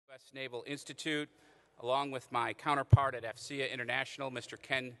U.S. Naval Institute, along with my counterpart at AFCEA International, Mr.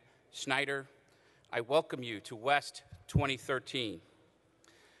 Ken Schneider. I welcome you to West 2013.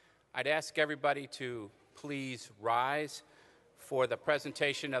 I'd ask everybody to please rise for the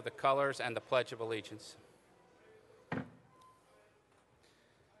presentation of the colors and the Pledge of Allegiance.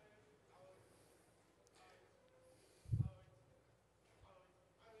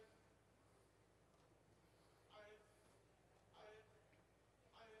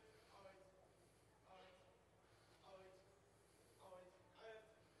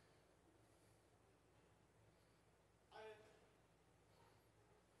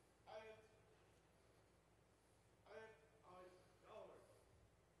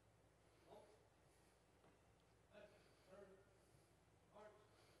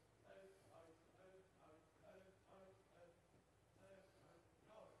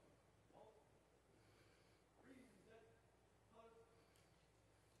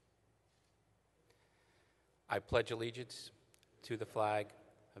 I pledge allegiance to the flag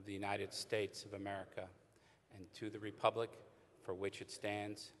of the United States of America and to the republic for which it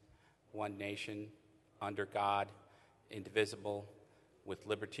stands, one nation, under God, indivisible, with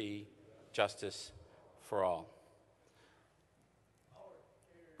liberty, justice for all.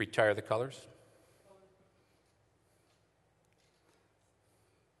 Retire the colors.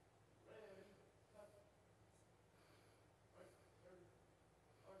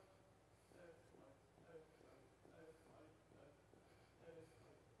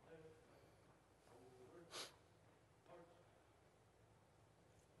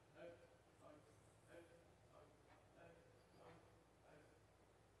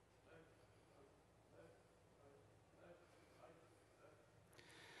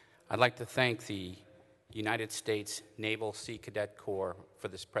 I'd like to thank the United States Naval Sea Cadet Corps for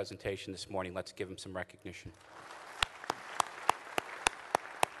this presentation this morning. Let's give them some recognition.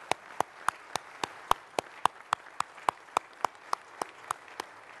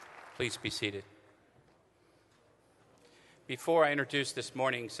 Please be seated. Before I introduce this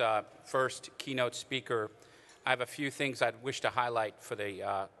morning's first keynote speaker, I have a few things I'd wish to highlight for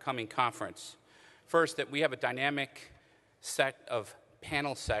the coming conference. First, that we have a dynamic set of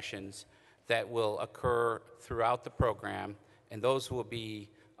panel sessions that will occur throughout the program, and those will be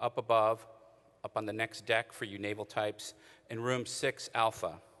up above, up on the next deck for you naval types, in room 6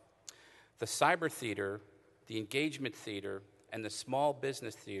 Alpha. The Cyber Theater, the Engagement Theater, and the Small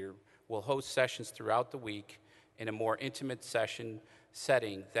Business Theater will host sessions throughout the week in a more intimate session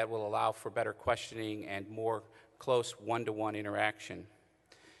setting that will allow for better questioning and more close one-to-one interaction.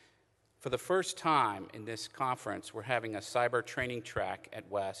 For the first time in this conference, we're having a cyber training track at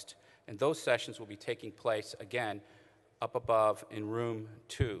West, and those sessions will be taking place, again, up above in room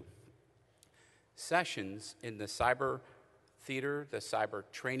 2. Sessions in the cyber theater, the cyber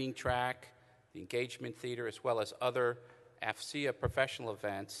training track, the engagement theater, as well as other AFCEA professional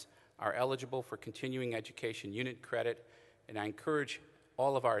events are eligible for continuing education unit credit, and I encourage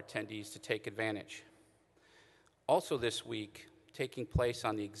all of our attendees to take advantage. Also this week, taking place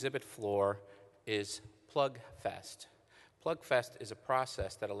on the exhibit floor is PlugFest. PlugFest is a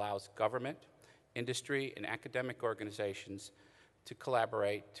process that allows government, industry, and academic organizations to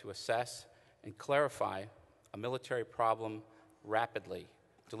collaborate to assess and clarify a military problem rapidly,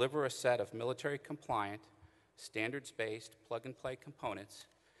 deliver a set of military-compliant, standards-based plug-and-play components,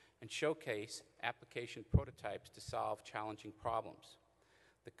 and showcase application prototypes to solve challenging problems.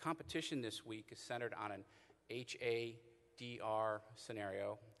 The competition this week is centered on an HADR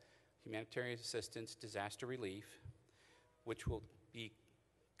scenario, humanitarian assistance, disaster relief, which will be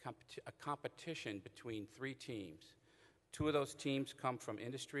a competition between 3 teams. 2 of those teams come from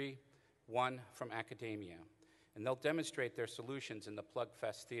industry, 1 from academia, and they'll demonstrate their solutions in the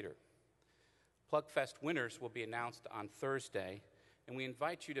PlugFest Theater. PlugFest winners will be announced on Thursday, and we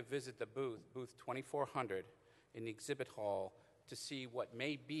invite you to visit the booth 2400 in the exhibit hall to see what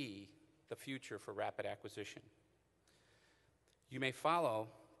may be the future for rapid acquisition. You may follow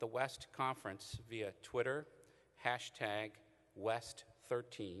the West Conference via Twitter,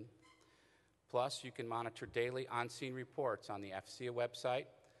 #West13. Plus, you can monitor daily on-scene reports on the AFCEA website,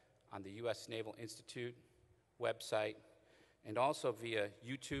 on the U.S. Naval Institute website, and also via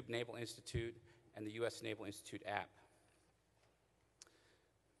YouTube Naval Institute and the U.S. Naval Institute app.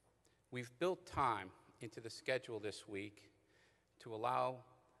 We've built time into the schedule this week to allow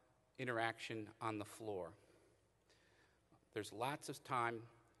interaction on the floor. There's lots of time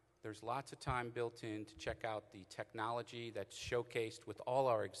built in to check out the technology that's showcased with all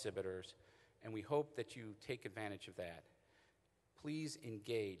our exhibitors, and we hope that you take advantage of that. Please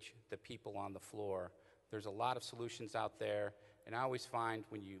engage the people on the floor. There's a lot of solutions out there, And I always find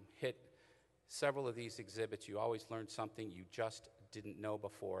when you hit several of these exhibits, you always learn something you just didn't know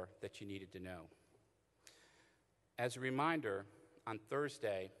before that you needed to know. As a reminder, on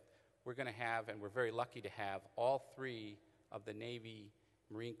Thursday, we're going to have, and we're very lucky to have, all three of the Navy,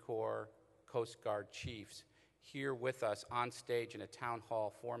 Marine Corps, Coast Guard chiefs here with us on stage in a town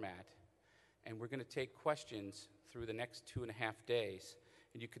hall format. And we're going to take questions through the next 2.5 days.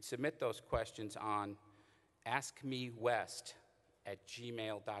 And you can submit those questions on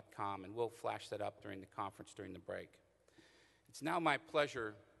askmewest@gmail.com, and we'll flash that up during the conference during the break. It's now my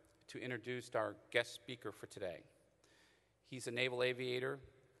pleasure to introduce our guest speaker for today. He's a naval aviator.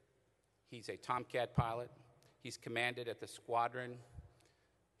 He's a Tomcat pilot. He's commanded at the squadron,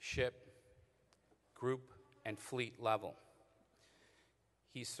 ship, group, and fleet level.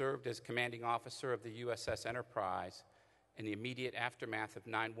 He served as commanding officer of the USS Enterprise. In the immediate aftermath of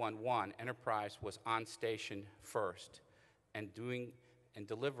 9/11, Enterprise was on station first and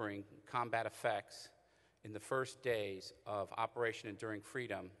delivering combat effects in the first days of Operation Enduring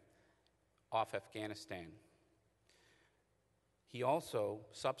Freedom off Afghanistan. He also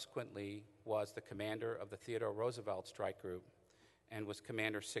subsequently was the commander of the Theodore Roosevelt Strike Group and was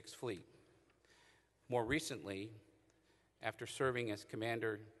Commander 6th Fleet. More recently, after serving as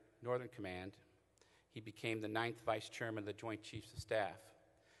Commander Northern Command, he became the 9th Vice Chairman of the Joint Chiefs of Staff.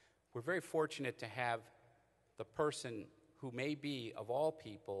 We're very fortunate to have the person who may be, of all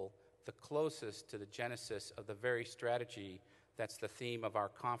people, the closest to the genesis of the very strategy that's the theme of our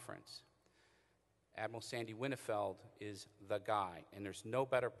conference. Admiral Sandy Winnefeld is the guy, and there's no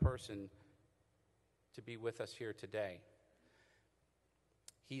better person to be with us here today.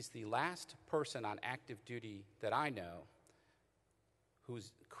 He's the last person on active duty that I know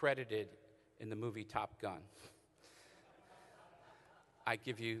who's credited in the movie Top Gun. I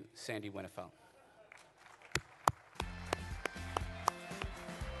give you Sandy Winnefeld.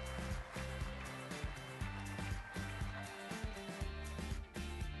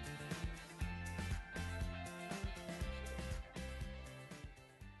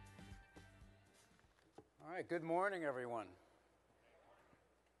 All right, good morning, everyone.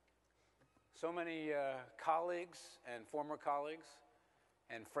 So many colleagues and former colleagues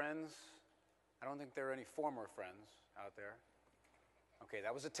and friends. I don't think there are any former friends out there. Okay,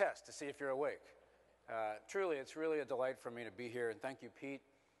 that was a test to see if you're awake. Truly, it's really a delight for me to be here, and thank you, Pete,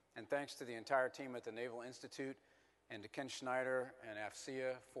 and thanks to the entire team at the Naval Institute and to Ken Schneider and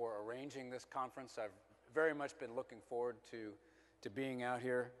AFCEA for arranging this conference. I've very much been looking forward to being out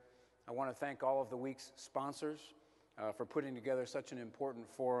here. I want to thank all of the week's sponsors for putting together such an important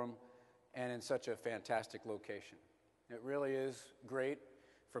forum and in such a fantastic location. It really is great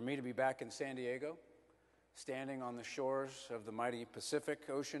for me to be back in San Diego, standing on the shores of the mighty Pacific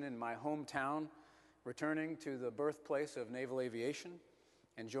Ocean in my hometown, returning to the birthplace of naval aviation,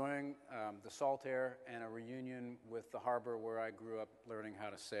 enjoying the salt air and a reunion with the harbor where I grew up learning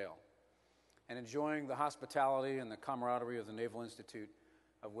how to sail, and enjoying the hospitality and the camaraderie of the Naval Institute,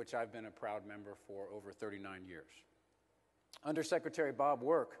 of which I've been a proud member for over 39 years. Undersecretary Bob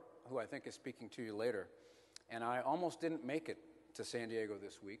Work, who I think is speaking to you later, and I almost didn't make it to San Diego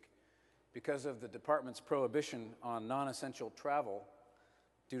this week because of the department's prohibition on non-essential travel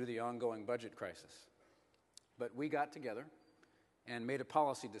due to the ongoing budget crisis. But we got together and made a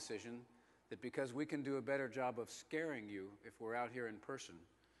policy decision that because we can do a better job of scaring you if we're out here in person,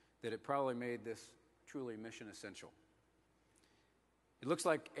 that it probably made this truly mission essential. It looks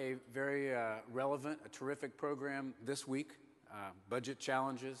like a very relevant, a terrific program this week. Budget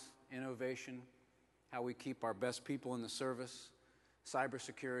challenges, innovation, how we keep our best people in the service,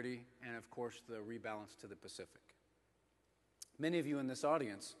 cybersecurity, and of course the rebalance to the Pacific. Many of you in this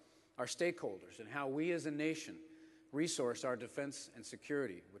audience are stakeholders in how we as a nation resource our defense and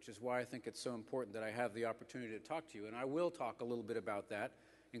security, which is why I think it's so important that I have the opportunity to talk to you. And I will talk a little bit about that,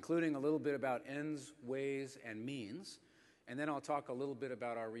 including a little bit about ends, ways, and means. And then I'll talk a little bit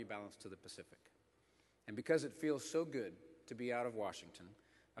about our rebalance to the Pacific. And because it feels so good to be out of Washington,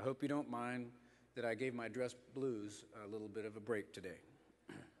 I hope you don't mind that I gave my dress blues a little bit of a break today.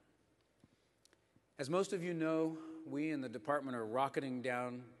 As most of you know, we in the department are rocketing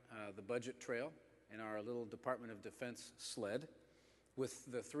down the budget trail in our little Department of Defense sled with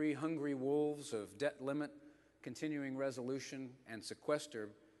the three hungry wolves of debt limit, continuing resolution, and sequester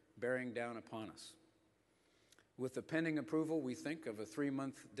bearing down upon us. With the pending approval, we think, of a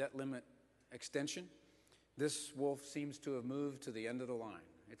 3-month debt limit extension, this wolf seems to have moved to the end of the line.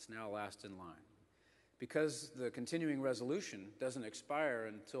 It's now last in line. Because the continuing resolution doesn't expire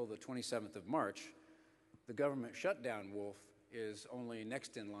until the 27th of March, the government shutdown wolf is only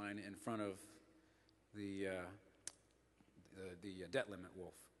next in line in front of the the debt limit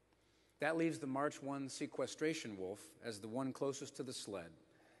wolf. That leaves the March 1 sequestration wolf as the one closest to the sled,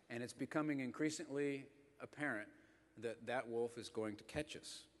 and it's becoming increasingly apparent that that wolf is going to catch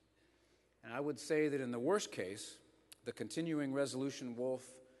us. And I would say that in the worst case, the continuing resolution wolf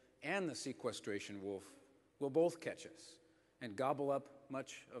and the sequestration wolf will both catch us and gobble up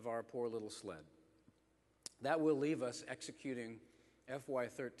much of our poor little sled. That will leave us executing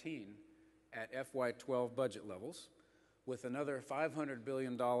FY13 at FY12 budget levels, with another $500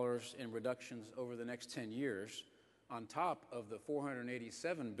 billion in reductions over the next 10 years, on top of the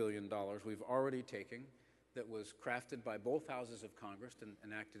 $487 billion we've already taken that was crafted by both houses of Congress and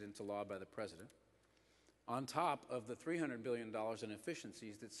enacted into law by the President, on top of the $300 billion in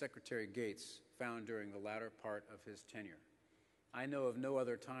efficiencies that Secretary Gates found during the latter part of his tenure. I know of no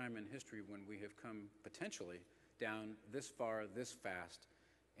other time in history when we have come potentially down this far, this fast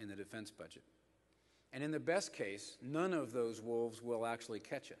in the defense budget. And in the best case, none of those wolves will actually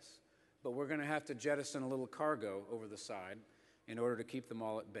catch us, but we're going to have to jettison a little cargo over the side in order to keep them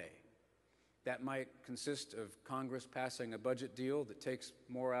all at bay. That might consist of Congress passing a budget deal that takes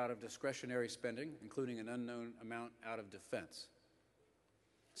more out of discretionary spending, including an unknown amount out of defense.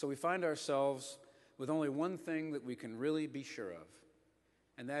 So we find ourselves with only one thing that we can really be sure of,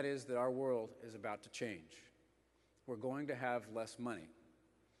 and that is that our world is about to change. We're going to have less money.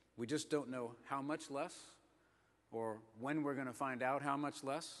 We just don't know how much less, or when we're going to find out how much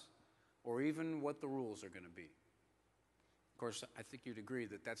less, or even what the rules are going to be. Of course, I think you'd agree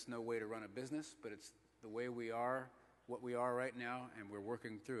that that's no way to run a business, but it's the way we are, what we are right now, and we're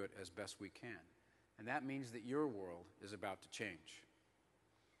working through it as best we can. And that means that your world is about to change.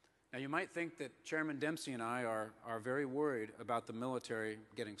 Now, you might think that Chairman Dempsey and I are very worried about the military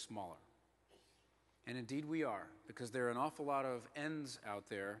getting smaller. And indeed we are, because there are an awful lot of ends out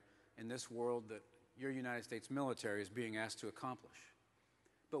there in this world that your United States military is being asked to accomplish.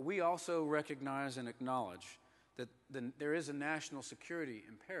 But we also recognize and acknowledge that there is a national security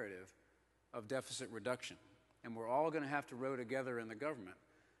imperative of deficit reduction. And we're all going to have to row together in the government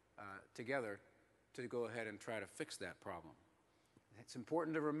together to go ahead and try to fix that problem. It's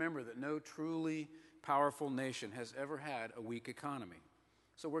important to remember that no truly powerful nation has ever had a weak economy.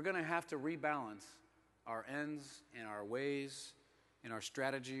 So we're going to have to rebalance our ends and our ways and our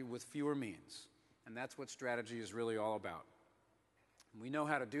strategy with fewer means. And that's what strategy is really all about. We know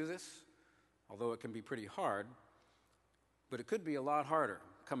how to do this, although it can be pretty hard, but it could be a lot harder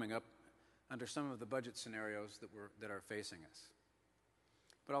coming up under some of the budget scenarios that are facing us.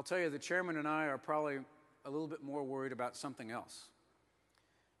 But I'll tell you, the chairman and I are probably a little bit more worried about something else.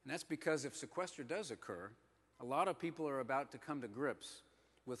 And that's because if sequester does occur, a lot of people are about to come to grips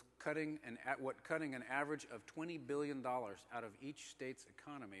with cutting an average of $20 billion out of each state's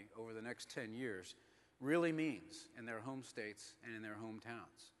economy over the next 10 years really means in their home states and in their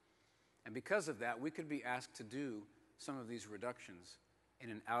hometowns. And because of that, we could be asked to do some of these reductions in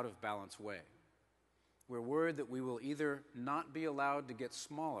an out-of-balance way. We're worried that we will either not be allowed to get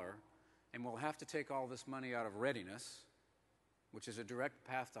smaller and we'll have to take all this money out of readiness, which is a direct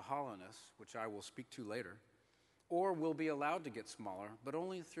path to hollowness, which I will speak to later, or we'll be allowed to get smaller, but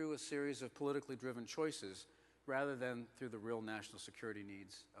only through a series of politically driven choices rather than through the real national security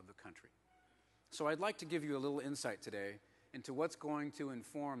needs of the country. So I'd like to give you a little insight today into what's going to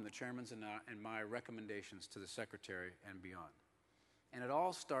inform the chairman's and my recommendations to the Secretary and beyond. And it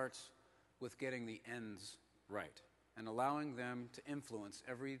all starts with getting the ends right and allowing them to influence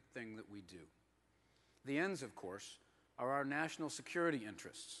everything that we do. The ends, of course, are our national security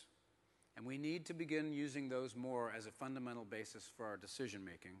interests, and we need to begin using those more as a fundamental basis for our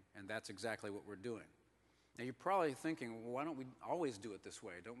decision-making, and that's exactly what we're doing. Now, you're probably thinking, well, why don't we always do it this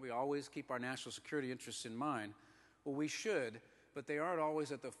way? Don't we always keep our national security interests in mind? Well, we should, but they aren't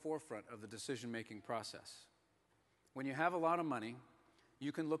always at the forefront of the decision-making process. When you have a lot of money,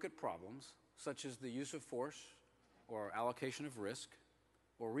 you can look at problems, such as the use of force, or allocation of risk,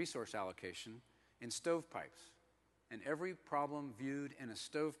 or resource allocation, in stovepipes. And every problem viewed in a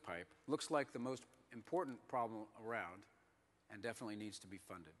stovepipe looks like the most important problem around and definitely needs to be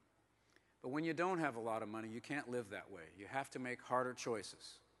funded. But when you don't have a lot of money, you can't live that way. You have to make harder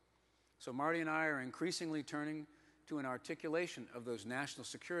choices. So Marty and I are increasingly turning to an articulation of those national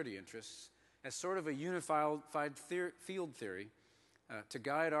security interests as sort of a unified field theory to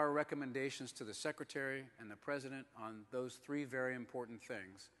guide our recommendations to the Secretary and the President on those three very important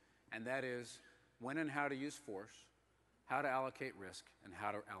things, and that is when and how to use force, how to allocate risk, and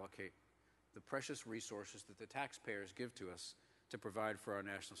how to allocate the precious resources that the taxpayers give to us to provide for our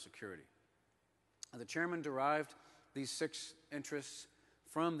national security. The chairman derived these 6 interests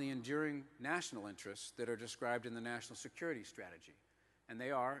from the enduring national interests that are described in the National Security Strategy. And they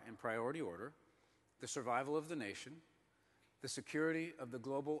are, in priority order, the survival of the nation, the security of the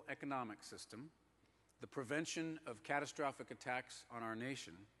global economic system, the prevention of catastrophic attacks on our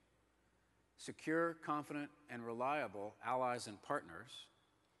nation, secure, confident, and reliable allies and partners,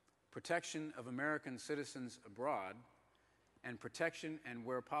 protection of American citizens abroad, and protection and,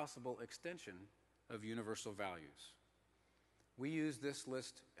 where possible, extension of universal values. We use this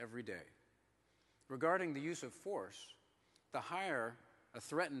list every day. Regarding the use of force, the higher a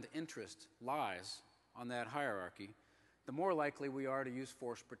threatened interest lies on that hierarchy, the more likely we are to use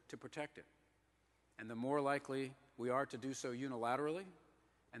force to protect it. And the more likely we are to do so unilaterally,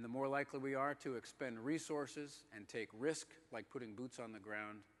 and the more likely we are to expend resources and take risk, like putting boots on the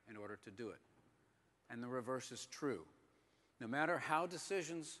ground, in order to do it. And the reverse is true. No matter how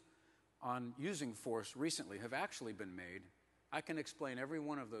decisions on using force recently have actually been made, I can explain every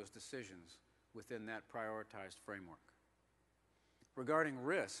one of those decisions within that prioritized framework. Regarding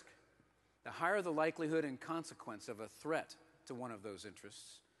risk, the higher the likelihood and consequence of a threat to one of those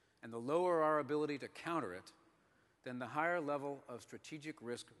interests, and the lower our ability to counter it, then the higher level of strategic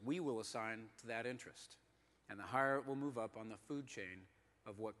risk we will assign to that interest, and the higher it will move up on the food chain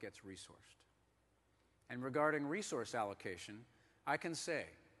of what gets resourced. And regarding resource allocation, I can say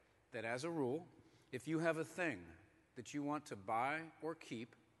that as a rule, if you have a thing that you want to buy or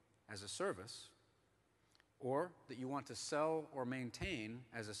keep as a service, or that you want to sell or maintain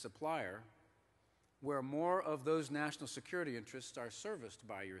as a supplier, where more of those national security interests are serviced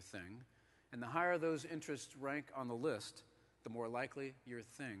by your thing, and the higher those interests rank on the list, the more likely your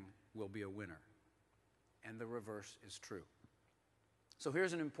thing will be a winner. And the reverse is true. So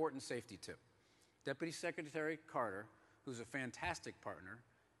here's an important safety tip. Deputy Secretary Carter, who's a fantastic partner,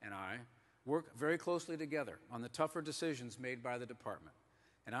 and I work very closely together on the tougher decisions made by the department.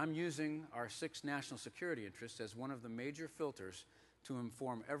 And I'm using our 6 national security interests as one of the major filters to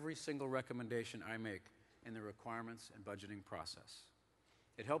inform every single recommendation I make in the requirements and budgeting process.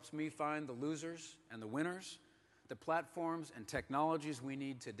 It helps me find the losers and the winners, the platforms and technologies we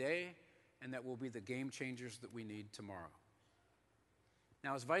need today, and that will be the game changers that we need tomorrow.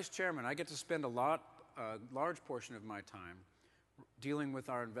 Now, as Vice Chairman, I get to spend a large portion of my time dealing with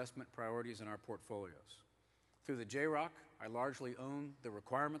our investment priorities and our portfolios. Through the JROC, I largely own the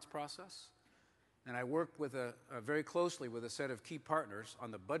requirements process, and I work with very closely with a set of key partners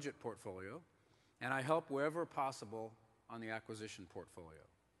on the budget portfolio, and I help wherever possible on the acquisition portfolio.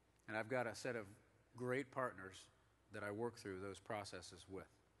 And I've got a set of great partners that I work through those processes with.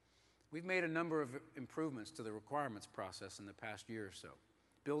 We've made a number of improvements to the requirements process in the past year or so,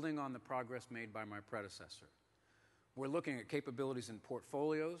 building on the progress made by my predecessor. We're looking at capabilities in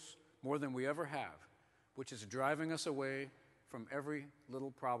portfolios more than we ever have, which is driving us away from every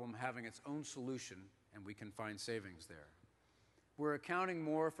little problem having its own solution, and we can find savings there. We're accounting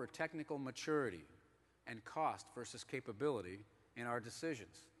more for technical maturity and cost versus capability in our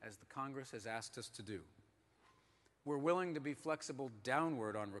decisions, as the Congress has asked us to do. We're willing to be flexible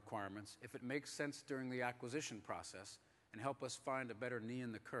downward on requirements if it makes sense during the acquisition process and help us find a better knee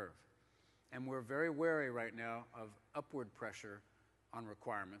in the curve. And we're very wary right now of upward pressure on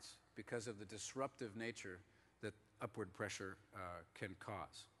requirements because of the disruptive nature that upward pressure can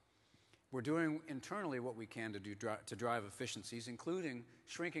cause. We're doing internally what we can to drive efficiencies, including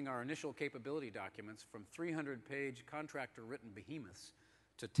shrinking our initial capability documents from 300-page contractor-written behemoths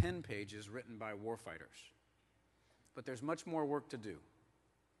to 10 pages written by warfighters. But there's much more work to do.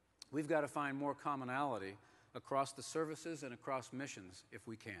 We've got to find more commonality across the services and across missions if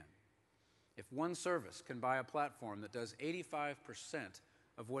we can. If one service can buy a platform that does 85%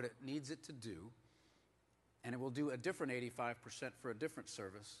 of what it needs it to do, and it will do a different 85% for a different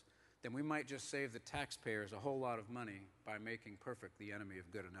service, then we might just save the taxpayers a whole lot of money by making perfect the enemy of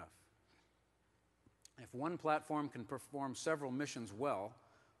good enough. If one platform can perform several missions well,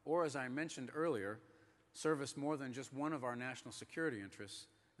 or as I mentioned earlier, service more than just one of our national security interests,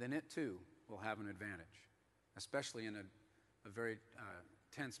 then it too will have an advantage, especially in a very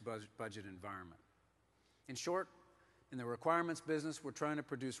tense budget environment. In short, in the requirements business, we're trying to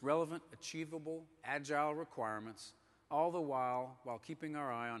produce relevant, achievable, agile requirements, all the while keeping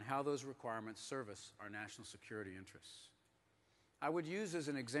our eye on how those requirements service our national security interests. I would use as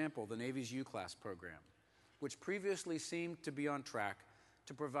an example the Navy's U-Class program, which previously seemed to be on track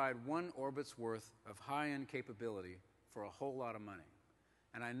to provide one orbit's worth of high-end capability for a whole lot of money.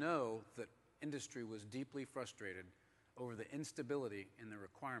 And I know that industry was deeply frustrated over the instability in the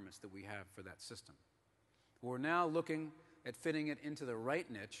requirements that we have for that system. We're now looking at fitting it into the right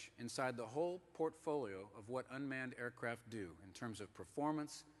niche inside the whole portfolio of what unmanned aircraft do in terms of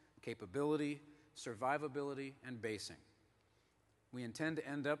performance, capability, survivability, and basing. We intend to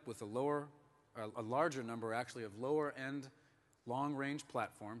end up with a larger number actually of lower-end long-range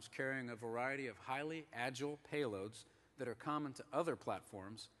platforms carrying a variety of highly agile payloads that are common to other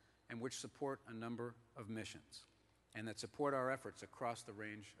platforms and which support a number of missions and that support our efforts across the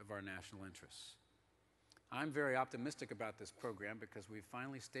range of our national interests. I'm very optimistic about this program because we've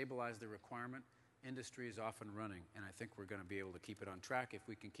finally stabilized the requirement. Industry is off and running, and I think we're going to be able to keep it on track if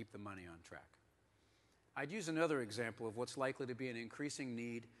we can keep the money on track. I'd use another example of what's likely to be an increasing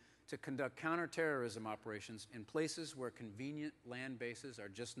need to conduct counterterrorism operations in places where convenient land bases are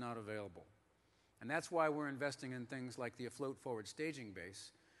just not available. And that's why we're investing in things like the Afloat Forward Staging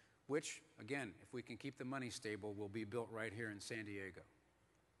Base, which, again, if we can keep the money stable, will be built right here in San Diego.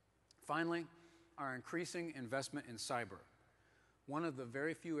 Finally, our increasing investment in cyber, one of the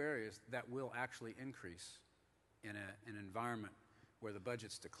very few areas that will actually increase in an environment where the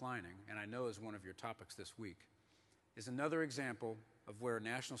budget's declining, and I know is one of your topics this week, is another example of where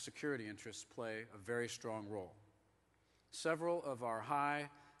national security interests play a very strong role. Several of our high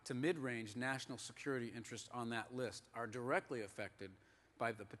to mid-range national security interests on that list are directly affected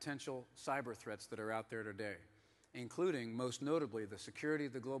by the potential cyber threats that are out there today, including, most notably, the security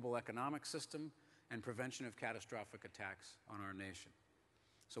of the global economic system and prevention of catastrophic attacks on our nation.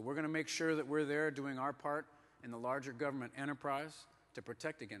 So we're going to make sure that we're there doing our part in the larger government enterprise to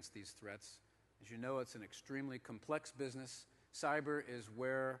protect against these threats. As you know, it's an extremely complex business. Cyber is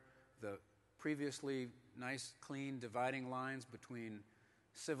where the previously nice, clean dividing lines between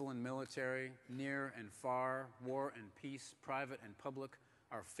civil and military, near and far, war and peace, private and public,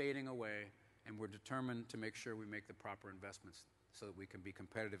 are fading away, and we're determined to make sure we make the proper investments so that we can be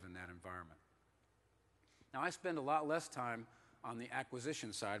competitive in that environment. Now, I spend a lot less time on the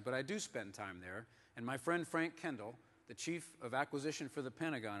acquisition side, but I do spend time there, and my friend Frank Kendall, the Chief of Acquisition for the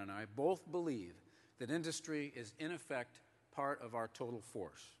Pentagon, and I both believe that industry is, in effect, part of our total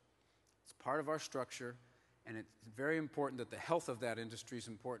force. It's part of our structure, and it's very important that the health of that industry is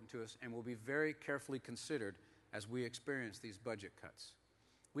important to us and will be very carefully considered as we experience these budget cuts.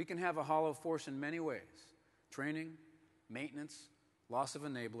 We can have a hollow force in many ways: training, maintenance, loss of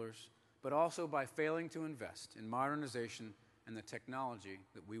enablers, but also by failing to invest in modernization and the technology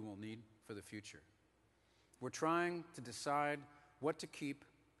that we will need for the future. We're trying to decide what to keep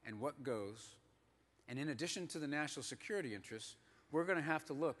and what goes, and in addition to the national security interests, we're going to have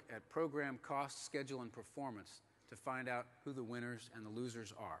to look at program cost, schedule, and performance to find out who the winners and the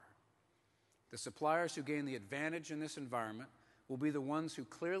losers are. The suppliers who gain the advantage in this environment will be the ones who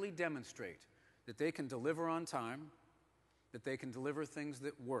clearly demonstrate that they can deliver on time, that they can deliver things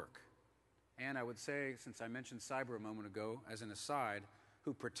that work. And I would say, since I mentioned cyber a moment ago, as an aside,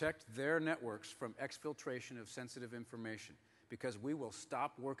 who protect their networks from exfiltration of sensitive information, because we will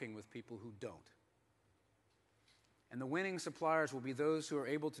stop working with people who don't. And the winning suppliers will be those who are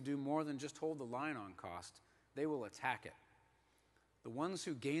able to do more than just hold the line on cost. They will attack it. The ones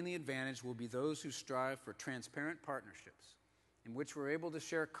who gain the advantage will be those who strive for transparent partnerships in which we're able to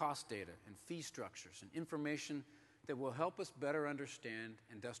share cost data and fee structures and information that will help us better understand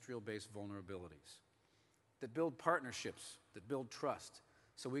industrial-based vulnerabilities, that build partnerships, that build trust,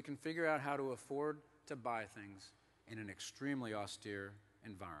 so we can figure out how to afford to buy things in an extremely austere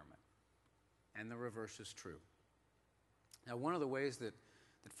environment. And the reverse is true. Now, one of the ways that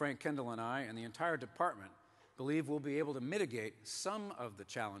Frank Kendall and I and the entire department believe we'll be able to mitigate some of the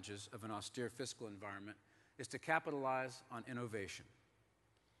challenges of an austere fiscal environment is to capitalize on innovation.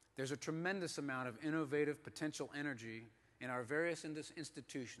 There's a tremendous amount of innovative potential energy in our various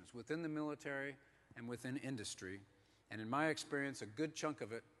institutions, within the military and within industry, and in my experience, a good chunk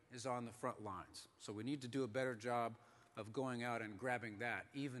of it is on the front lines. So we need to do a better job of going out and grabbing that,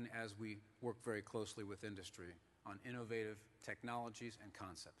 even as we work very closely with industry on innovative technologies and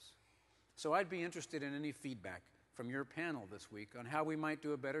concepts. So I'd be interested in any feedback from your panel this week on how we might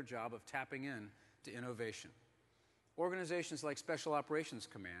do a better job of tapping in to innovation. Organizations like Special Operations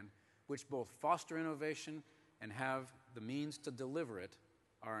Command, which both foster innovation and have the means to deliver it,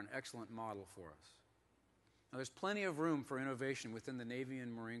 are an excellent model for us. Now, there's plenty of room for innovation within the Navy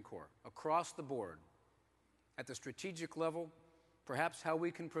and Marine Corps, across the board. At the strategic level, perhaps how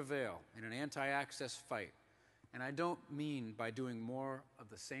we can prevail in an anti-access fight. And I don't mean by doing more of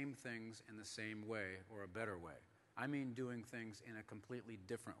the same things in the same way or a better way. I mean doing things in a completely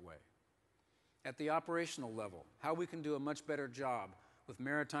different way. At the operational level, how we can do a much better job with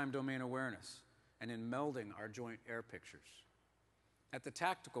maritime domain awareness and in melding our joint air pictures. At the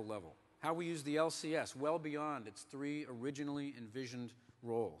tactical level, how we use the LCS well beyond its 3 originally envisioned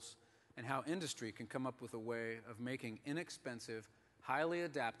roles, and how industry can come up with a way of making inexpensive, highly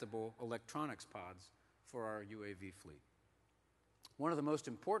adaptable electronics pods for our UAV fleet. One of the most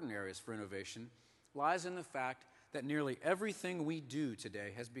important areas for innovation lies in the fact that nearly everything we do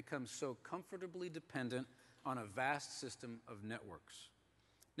today has become so comfortably dependent on a vast system of networks.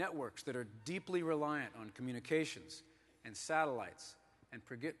 Networks that are deeply reliant on communications and satellites and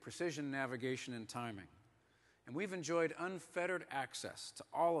precision navigation and timing. And we've enjoyed unfettered access to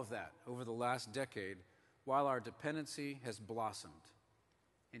all of that over the last decade while our dependency has blossomed.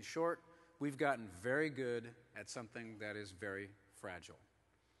 In short, we've gotten very good at something that is very fragile.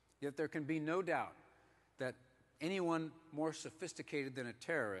 Yet there can be no doubt that anyone more sophisticated than a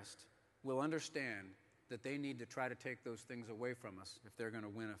terrorist will understand that they need to try to take those things away from us if they're going to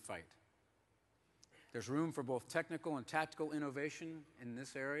win a fight. There's room for both technical and tactical innovation in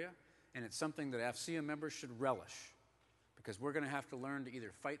this area, and it's something that AFCEA members should relish, because we're going to have to learn to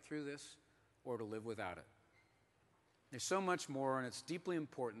either fight through this or to live without it. There's so much more, and it's deeply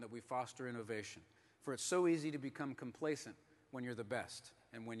important that we foster innovation, for it's so easy to become complacent when you're the best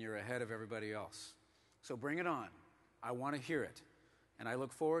and when you're ahead of everybody else. So bring it on. I want to hear it, and I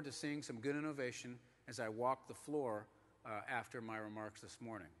look forward to seeing some good innovation as I walk the floor after my remarks this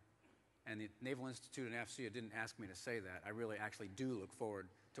morning. And the Naval Institute and AFCEA didn't ask me to say that. I really actually do look forward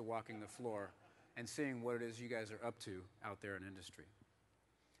to walking the floor and seeing what it is you guys are up to out there in industry.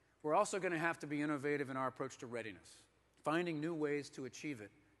 We're also going to have to be innovative in our approach to readiness, finding new ways to achieve it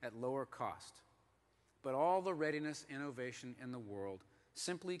at lower cost. But all the readiness innovation in the world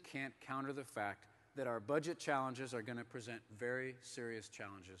simply can't counter the fact that our budget challenges are going to present very serious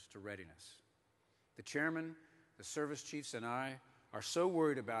challenges to readiness. The chairman, the service chiefs, and I are so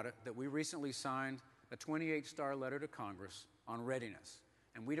worried about it that we recently signed a 28-star letter to Congress on readiness,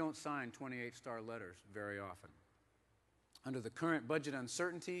 and we don't sign 28-star letters very often. Under the current budget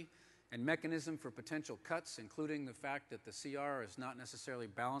uncertainty and mechanism for potential cuts, including the fact that the CR is not necessarily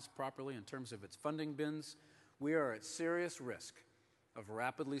balanced properly in terms of its funding bins, we are at serious risk of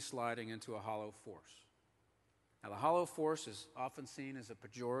rapidly sliding into a hollow force. Now, the hollow force is often seen as a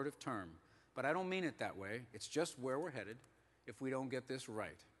pejorative term, but I don't mean it that way. It's just where we're headed if we don't get this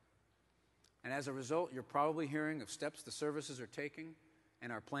right. And as a result, you're probably hearing of steps the services are taking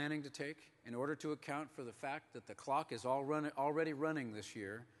and are planning to take in order to account for the fact that the clock is already running this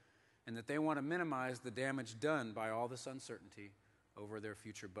year, and that they want to minimize the damage done by all this uncertainty over their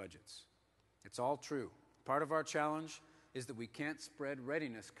future budgets. It's all true. Part of our challenge is that we can't spread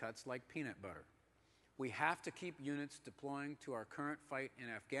readiness cuts like peanut butter. We have to keep units deploying to our current fight in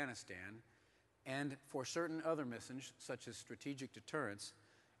Afghanistan and for certain other missions, such as strategic deterrence,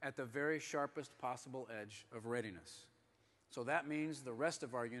 at the very sharpest possible edge of readiness. So that means the rest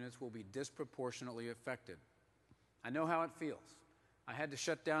of our units will be disproportionately affected. I know how it feels. I had to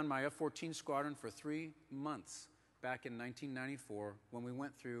shut down my F-14 squadron for 3 months back in 1994 when we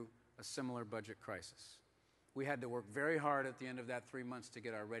went through a similar budget crisis. We had to work very hard at the end of that 3 months to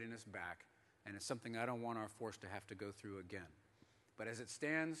get our readiness back, and it's something I don't want our force to have to go through again. But as it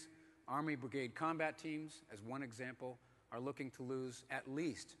stands, Army Brigade combat teams, as one example, are looking to lose at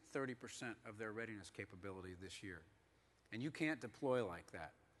least 30% of their readiness capability this year. And you can't deploy like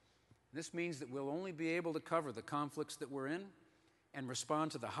that. This means that we'll only be able to cover the conflicts that we're in and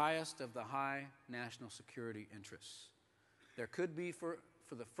respond to the highest of the high national security interests. There could be, for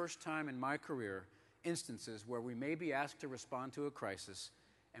the first time in my career, instances where we may be asked to respond to a crisis,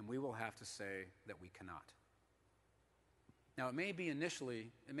 and we will have to say that we cannot. Now, it may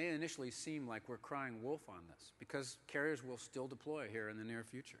initially seem like we're crying wolf on this, because carriers will still deploy here in the near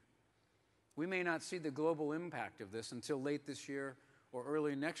future. We may not see the global impact of this until late this year or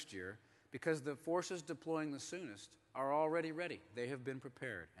early next year, because the forces deploying the soonest are already ready. They have been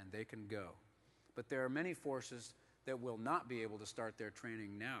prepared, and they can go. But there are many forces that will not be able to start their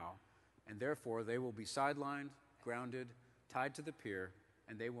training now, and therefore they will be sidelined, grounded, tied to the pier,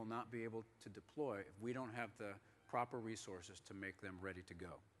 and they will not be able to deploy if we don't have the proper resources to make them ready to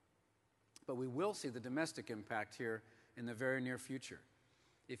go. But we will see the domestic impact here in the very near future.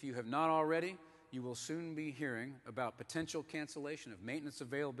 If you have not already, you will soon be hearing about potential cancellation of maintenance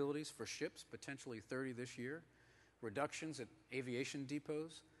availabilities for ships, potentially 30 this year, reductions at aviation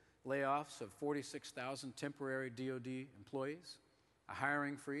depots, layoffs of 46,000 temporary DoD employees, a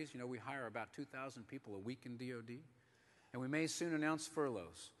hiring freeze. You know, we hire about 2,000 people a week in DoD. And we may soon announce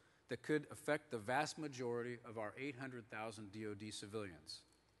furloughs that could affect the vast majority of our 800,000 DoD civilians,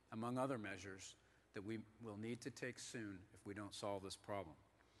 among other measures that we will need to take soon if we don't solve this problem.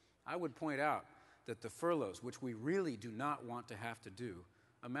 I would point out that the furloughs, which we really do not want to have to do,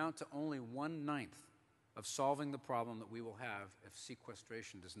 amount to only 1/9 of solving the problem that we will have if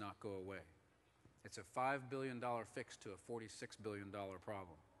sequestration does not go away. It's a $5 billion fix to a $46 billion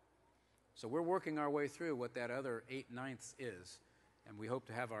problem. So we're working our way through what that other 8/9 is, and we hope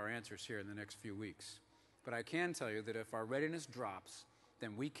to have our answers here in the next few weeks. But I can tell you that if our readiness drops,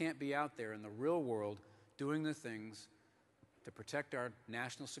 then we can't be out there in the real world doing the things to protect our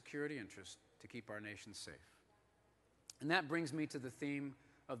national security interests, to keep our nation safe. And that brings me to the theme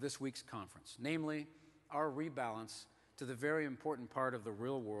of this week's conference, namely our rebalance to the very important part of the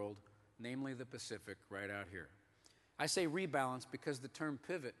real world, namely the Pacific, right out here. I say rebalance because the term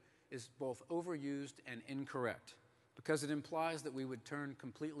pivot is both overused and incorrect, because it implies that we would turn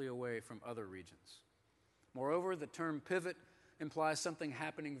completely away from other regions. Moreover, the term pivot implies something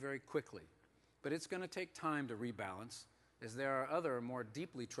happening very quickly, but it's going to take time to rebalance, as there are other more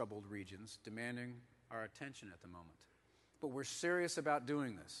deeply troubled regions demanding our attention at the moment. But we're serious about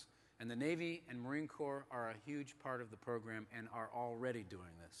doing this, and the Navy and Marine Corps are a huge part of the program and are already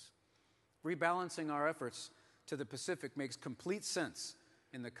doing this. Rebalancing our efforts to the Pacific makes complete sense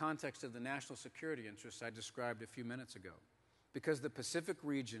in the context of the national security interests I described a few minutes ago, because the Pacific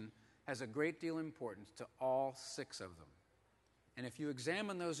region has a great deal of importance to all 6 of them. And if you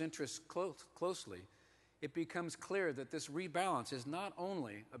examine those interests closely, it becomes clear that this rebalance is not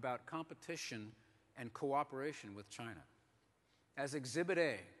only about competition and cooperation with China. As Exhibit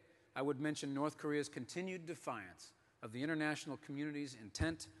A, I would mention North Korea's continued defiance of the international community's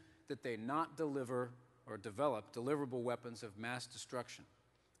intent that they not deliver or develop deliverable weapons of mass destruction,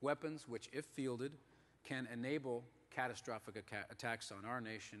 weapons which, if fielded, can enable catastrophic attacks on our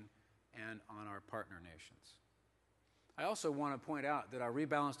nation and on our partner nations. I also want to point out that our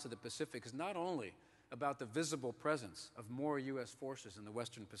rebalance to the Pacific is not only about the visible presence of more U.S. forces in the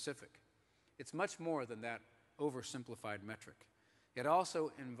Western Pacific. It's much more than that oversimplified metric. It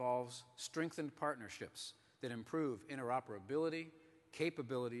also involves strengthened partnerships that improve interoperability,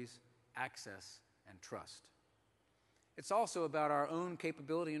 capabilities, access, and trust. It's also about our own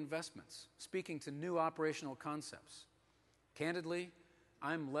capability investments, speaking to new operational concepts. Candidly,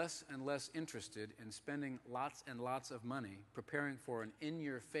 I'm less and less interested in spending lots and lots of money preparing for an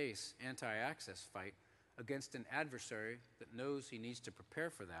in-your-face anti-access fight against an adversary that knows he needs to prepare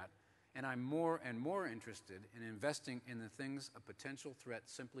for that, and I'm more and more interested in investing in the things a potential threat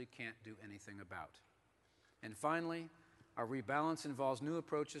simply can't do anything about. And finally, our rebalance involves new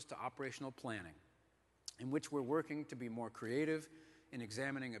approaches to operational planning, in which we're working to be more creative in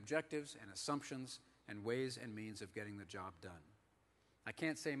examining objectives and assumptions and ways and means of getting the job done. I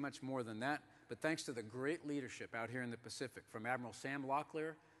can't say much more than that, but thanks to the great leadership out here in the Pacific from Admiral Sam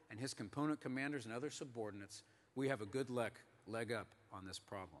Locklear and his component commanders and other subordinates, we have a good leg up on this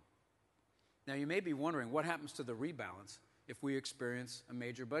problem. Now, you may be wondering what happens to the rebalance if we experience a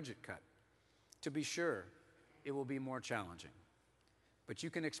major budget cut. To be sure, it will be more challenging, but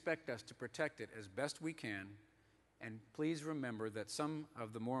you can expect us to protect it as best we can, and please remember that some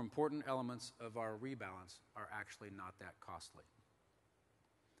of the more important elements of our rebalance are actually not that costly.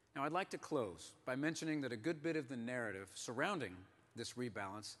 Now, I'd like to close by mentioning that a good bit of the narrative surrounding this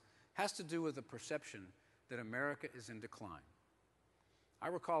rebalance has to do with the perception that America is in decline. I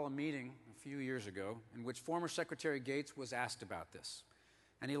recall a meeting a few years ago in which former Secretary Gates was asked about this,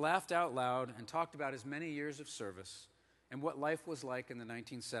 and he laughed out loud and talked about his many years of service and what life was like in the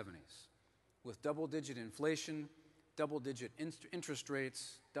 1970s, with double-digit inflation, double-digit interest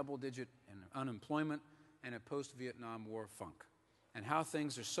rates, double-digit unemployment, and a post-Vietnam War funk, and how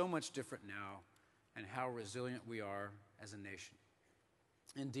things are so much different now and how resilient we are as a nation.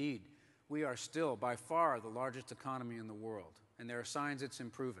 Indeed, we are still by far the largest economy in the world, and there are signs it's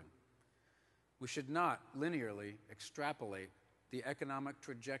improving. We should not linearly extrapolate the economic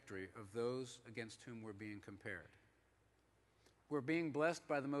trajectory of those against whom we're being compared. We're being blessed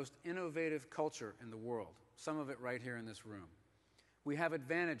by the most innovative culture in the world, some of it right here in this room. We have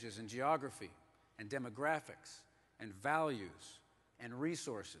advantages in geography and demographics and values and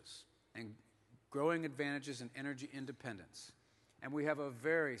resources and growing advantages in energy independence. And we have a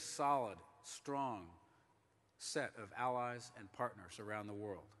very solid, strong set of allies and partners around the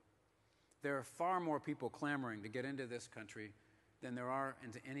world. There are far more people clamoring to get into this country than there are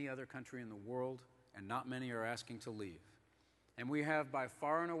into any other country in the world, and not many are asking to leave. And we have by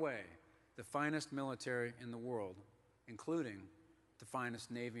far and away the finest military in the world, including the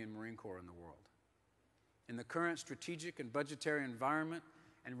finest Navy and Marine Corps in the world. In the current strategic and budgetary environment,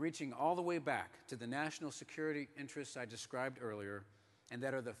 and reaching all the way back to the national security interests I described earlier, and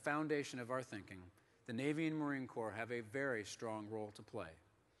that are the foundation of our thinking, the Navy and Marine Corps have a very strong role to play.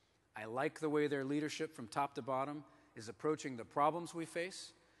 I like the way their leadership from top to bottom is approaching the problems we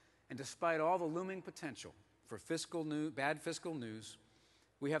face, and despite all the looming potential for bad fiscal news,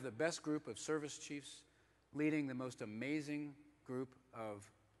 we have the best group of service chiefs leading the most amazing group of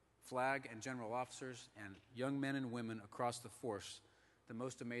flag and general officers and young men and women across the force, the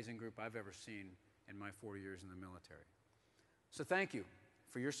most amazing group I've ever seen in my 4 years in the military. So thank you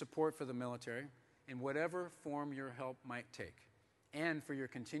for your support for the military in whatever form your help might take, and for your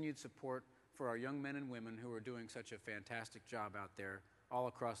continued support for our young men and women who are doing such a fantastic job out there all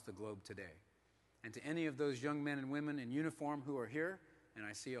across the globe today. And to any of those young men and women in uniform who are here, and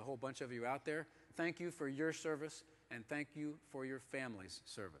I see a whole bunch of you out there, thank you for your service, and thank you for your family's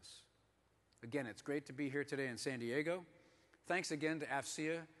service. Again, it's great to be here today in San Diego. Thanks again to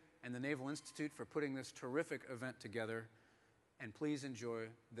AFCEA and the Naval Institute for putting this terrific event together, and please enjoy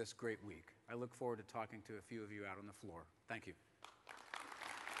this great week. I look forward to talking to a few of you out on the floor. Thank you.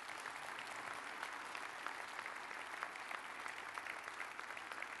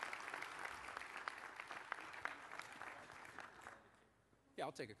 Yeah,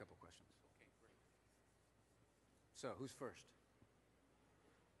 I'll take a couple questions. Okay, great. So, who's first?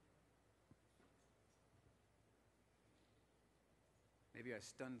 Maybe I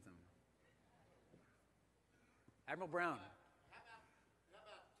stunned them. Admiral Brown. How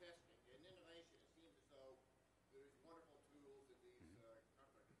about testing and innovation? It seems as though these wonderful tools that these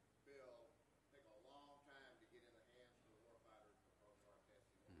companies build take a long time to get in the hands of the warfighters because of our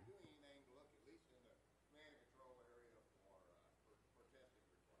testing. Are we doing anything to look, at least in the command and control area, for testing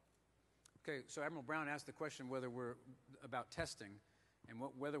requirements? Okay, so Admiral Brown asked the question whether we're about testing and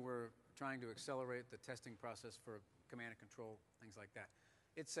whether we're trying to accelerate the testing process for command and control, things like that.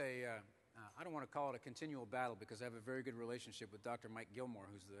 It's I don't want to call it a continual battle because I have a very good relationship with Dr. Mike Gilmore,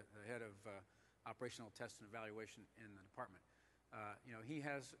 who's the head of operational test and evaluation in the department. He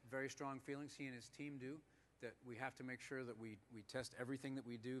has very strong feelings, he and his team do, that we have to make sure that we test everything that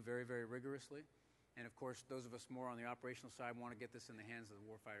we do very, very rigorously. And of course, those of us more on the operational side want to get this in the hands of the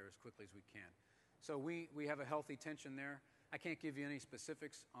warfighter as quickly as we can. So we have a healthy tension there. I can't give you any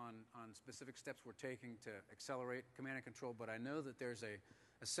specifics on specific steps we're taking to accelerate command and control, but I know that there's a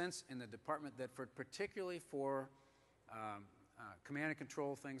sense in the department that particularly for command and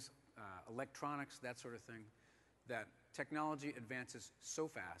control things, electronics, that sort of thing, that technology advances so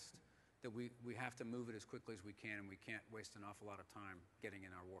fast that we have to move it as quickly as we can, and we can't waste an awful lot of time getting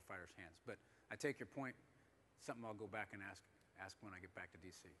in our warfighters' hands. But I take your point. Something I'll go back and ask when I get back to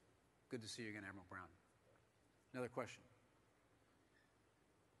D.C. Good to see you again, Admiral Brown. Another question?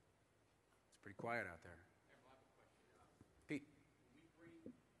 It's pretty quiet out there. Pete.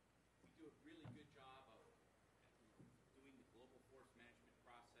 We do a really good job of doing the global force management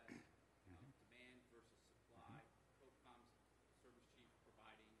process, demand versus supply, COCOM's service chief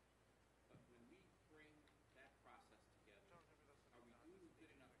providing. But when we bring that process together, are we doing a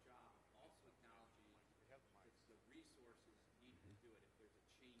good enough job of also acknowledging it's the resources needed to do it if there's a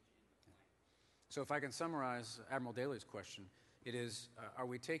change in the plan? So if I can summarize Admiral Daly's question, it is, are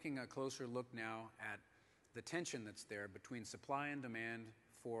we taking a closer look now at the tension that's there between supply and demand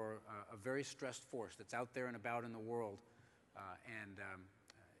for a very stressed force that's out there and about in the world and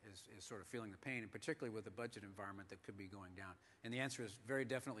is sort of feeling the pain, and particularly with the budget environment that could be going down? And the answer is very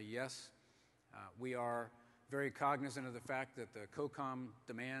definitely yes. We are very cognizant of the fact that the COCOM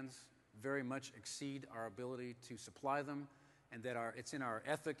demands very much exceed our ability to supply them, and that it's in our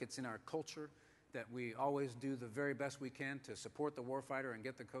ethic, it's in our culture, that we always do the very best we can to support the warfighter and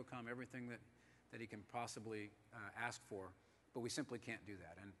get the COCOM everything that he can possibly ask for, but we simply can't do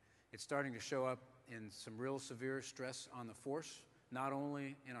that. And it's starting to show up in some real severe stress on the force, not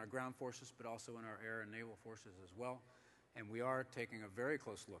only in our ground forces, but also in our air and naval forces as well. And we are taking a very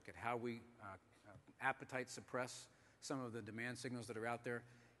close look at how we appetite suppress some of the demand signals that are out there.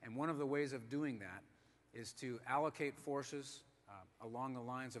 And one of the ways of doing that is to allocate forces along the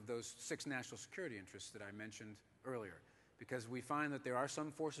lines of those 6 national security interests that I mentioned earlier. Because we find that there are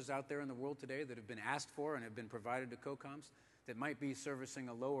some forces out there in the world today that have been asked for and have been provided to COCOMs that might be servicing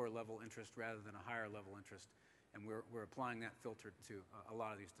a lower level interest rather than a higher level interest. And we're applying that filter to a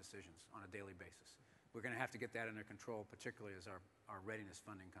lot of these decisions on a daily basis. We're going to have to get that under control, particularly as our readiness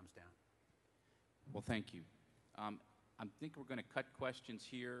funding comes down. Well, thank you. I think we're going to cut questions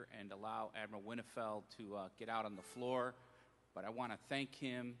here and allow Admiral Winnefeld to get out on the floor. But I want to thank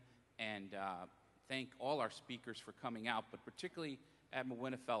him and thank all our speakers for coming out, but particularly Admiral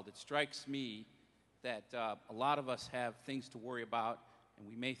Winnefeld. It strikes me that a lot of us have things to worry about, and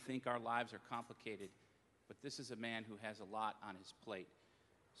we may think our lives are complicated, but this is a man who has a lot on his plate.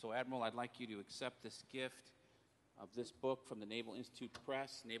 So, Admiral, I'd like you to accept this gift of this book from the Naval Institute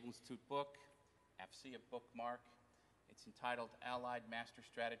Press, Naval Institute book, AFCEA bookmark, It's entitled Allied Master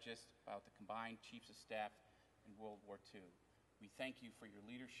Strategist, about the combined chiefs of staff in World War II. We thank you for your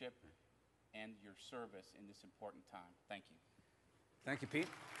leadership and your service in this important time. Thank you. Thank you, Pete.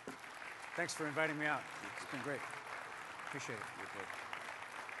 Thanks for inviting me out. It's been great. Appreciate it. You're good.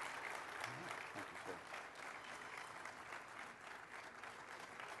 Thank you, sir.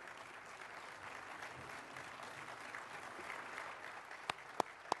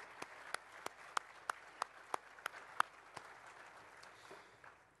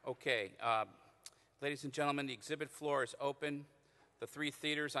 Okay, ladies and gentlemen, the exhibit floor is open. The 3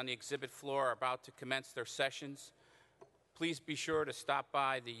 theaters on the exhibit floor are about to commence their sessions. Please be sure to stop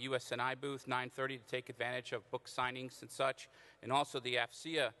by the USNI booth 9:30 to take advantage of book signings and such, and also the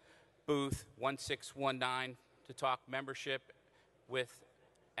AFCEA booth 1619 to talk membership with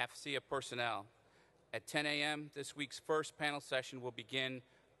AFCEA personnel. At 10 a.m., this week's first panel session will begin,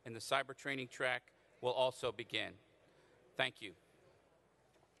 and the cyber training track will also begin. Thank you.